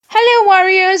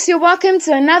warriors, you're welcome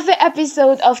to another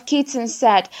episode of Kids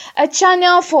Said, a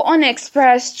channel for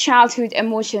unexpressed childhood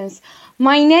emotions.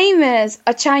 My name is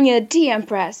Achanya D.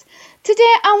 Empress.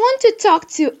 Today I want to talk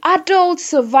to adult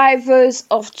survivors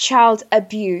of child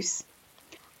abuse.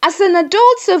 As an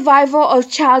adult survivor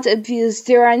of child abuse,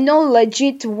 there are no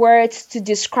legit words to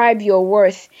describe your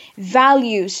worth,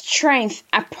 value, strength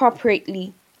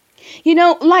appropriately.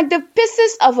 Like the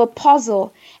pieces of a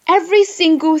puzzle, every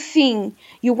single thing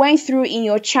you went through in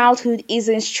your childhood is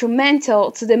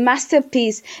instrumental to the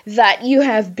masterpiece that you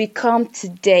have become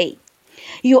today.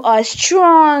 You are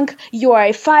strong, you are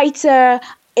a fighter,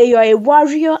 you are a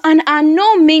warrior, and are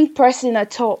no mean person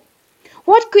at all.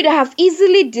 What could have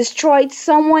easily destroyed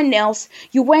someone else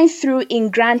you went through in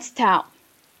grand style?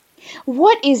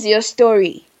 What is your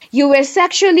story? You were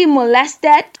sexually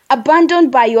molested, abandoned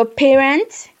by your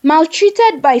parents,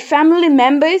 maltreated by family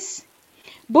members,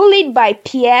 bullied by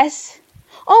peers?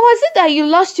 Or was it that you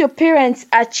lost your parents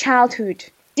at childhood?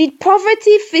 Did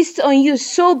poverty feast on you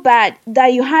so bad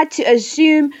that you had to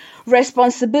assume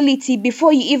responsibility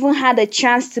before you even had a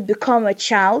chance to become a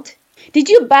child? Did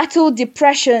you battle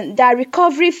depression that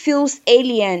recovery feels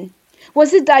alien?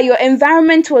 Was it that your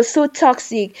environment was so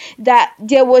toxic that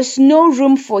there was no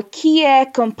room for care,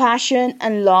 compassion,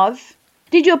 and love?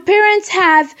 Did your parents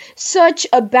have such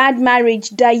a bad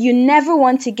marriage that you never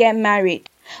want to get married?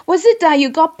 Was it that you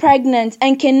got pregnant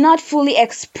and cannot fully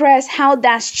express how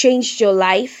that's changed your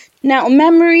life? Now,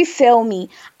 memory fail me.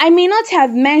 I may not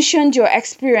have mentioned your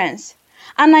experience,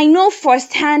 and I know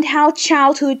firsthand how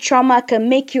childhood trauma can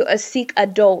make you a sick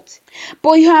adult.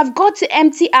 But you have got to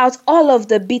empty out all of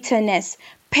the bitterness,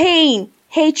 pain,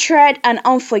 hatred, and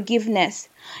unforgiveness.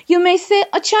 You may say,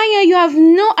 Achanya, you have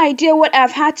no idea what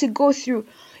I've had to go through.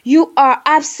 You are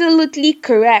absolutely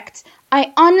correct.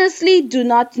 I honestly do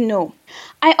not know.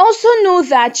 I also know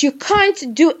that you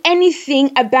can't do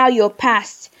anything about your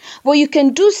past, but you can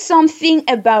do something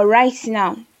about right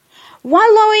now.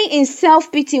 Wallowing in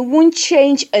self-pity won't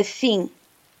change a thing.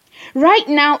 Right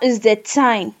now is the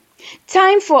time.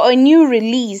 Time for a new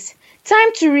release.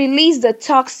 Time to release the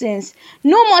toxins.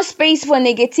 No more space for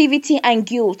negativity and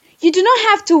guilt. You do not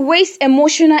have to waste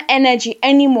emotional energy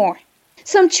anymore.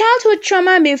 Some childhood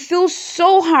trauma may feel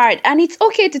so hard, and it's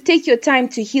okay to take your time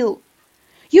to heal.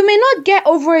 You may not get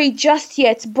over it just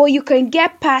yet, but you can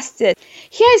get past it.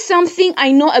 Here is something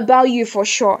I know about you for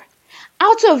sure.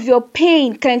 Out of your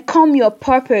pain can come your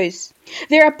purpose.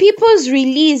 There are people's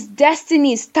release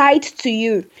destinies tied to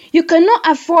you. You cannot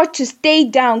afford to stay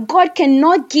down. God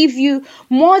cannot give you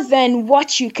more than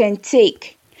what you can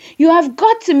take. You have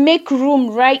got to make room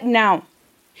right now.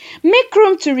 Make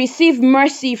room to receive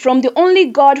mercy from the only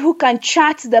God who can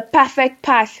chart the perfect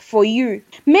path for you.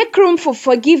 Make room for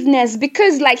forgiveness,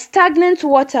 because like stagnant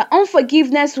water,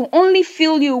 unforgiveness will only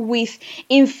fill you with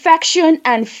infection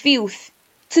and filth.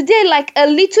 Today, like a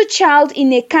little child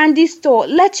in a candy store,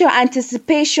 let your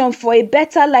anticipation for a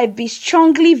better life be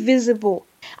strongly visible.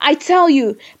 I tell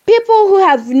you, people who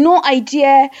have no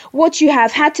idea what you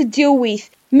have had to deal with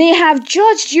may have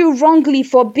judged you wrongly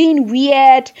for being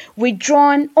weird,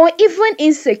 withdrawn, or even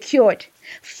insecure.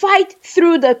 Fight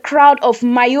through the crowd of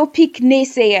myopic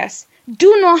naysayers.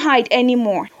 Do not hide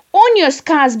anymore. Own your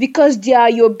scars because they are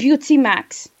your beauty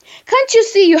marks. Can't you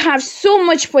see you have so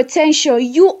much potential,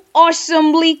 you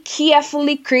awesomely,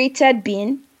 carefully created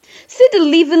being? See the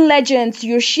living legends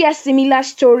you share similar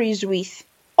stories with.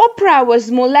 Oprah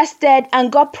was molested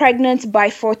and got pregnant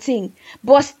by 14,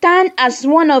 but stands as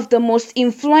one of the most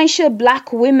influential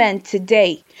black women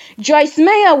today. Joyce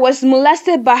Meyer was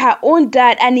molested by her own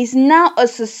dad and is now a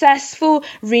successful,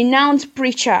 renowned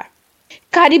preacher.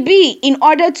 Cardi B, in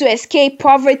order to escape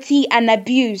poverty and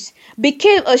abuse,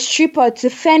 became a stripper to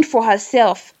fend for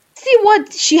herself. See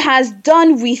what she has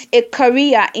done with a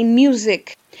career in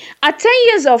music. At 10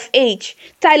 years of age,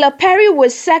 Tyler Perry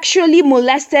was sexually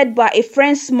molested by a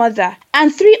friend's mother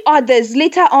and 3 others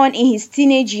later on in his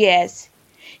teenage years.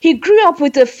 He grew up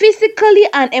with a physically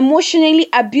and emotionally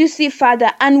abusive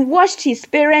father and watched his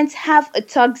parents have a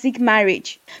toxic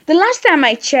marriage. The last time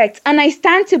I checked, and I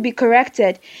stand to be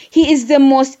corrected, he is the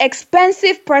most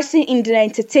expensive person in the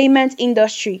entertainment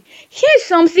industry. Here's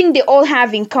something they all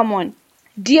have in common.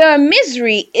 Their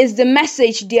misery is the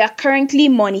message they are currently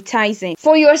monetizing.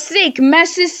 For your sake,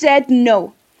 mercy said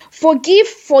no. Forgive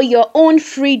for your own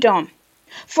freedom.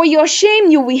 For your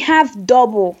shame you will have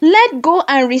double. Let go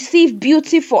and receive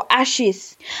beauty for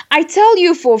ashes. I tell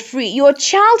you for free, your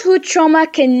childhood trauma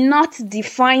cannot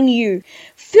define you.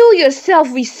 Fill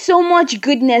yourself with so much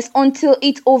goodness until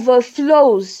it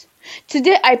overflows.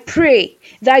 Today I pray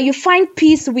that you find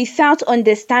peace without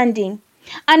understanding,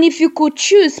 And if you could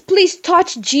choose, please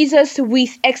touch Jesus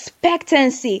with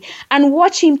expectancy and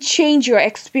watch him change your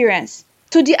experience.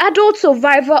 To the adult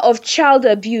survivor of child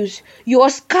abuse, your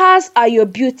scars are your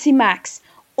beauty marks.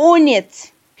 Own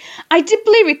it. I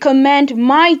deeply recommend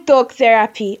my talk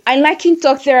therapy. I liken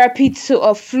talk therapy to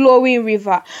a flowing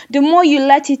river. The more you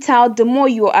let it out, the more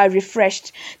you are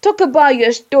refreshed. Talk about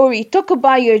your story, talk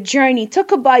about your journey,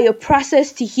 talk about your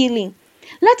process to healing.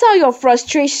 Let out your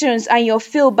frustrations and your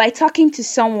feel by talking to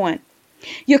someone.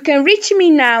 You can reach me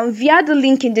now via the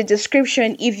link in the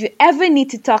description if you ever need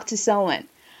to talk to someone.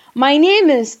 My name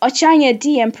is Ochanya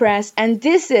D. Empress, and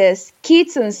this is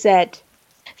Kids Unsaid.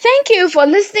 Thank you for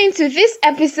listening to this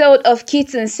episode of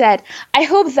Kids Unsaid. I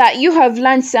hope that you have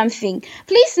learned something.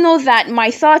 Please know that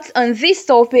my thoughts on these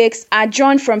topics are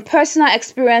drawn from personal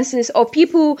experiences or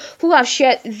people who have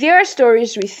shared their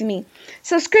stories with me.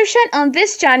 Subscription on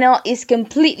this channel is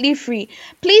completely free.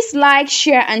 Please like,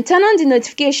 share, and turn on the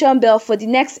notification bell for the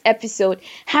next episode.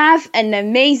 Have an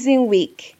amazing week.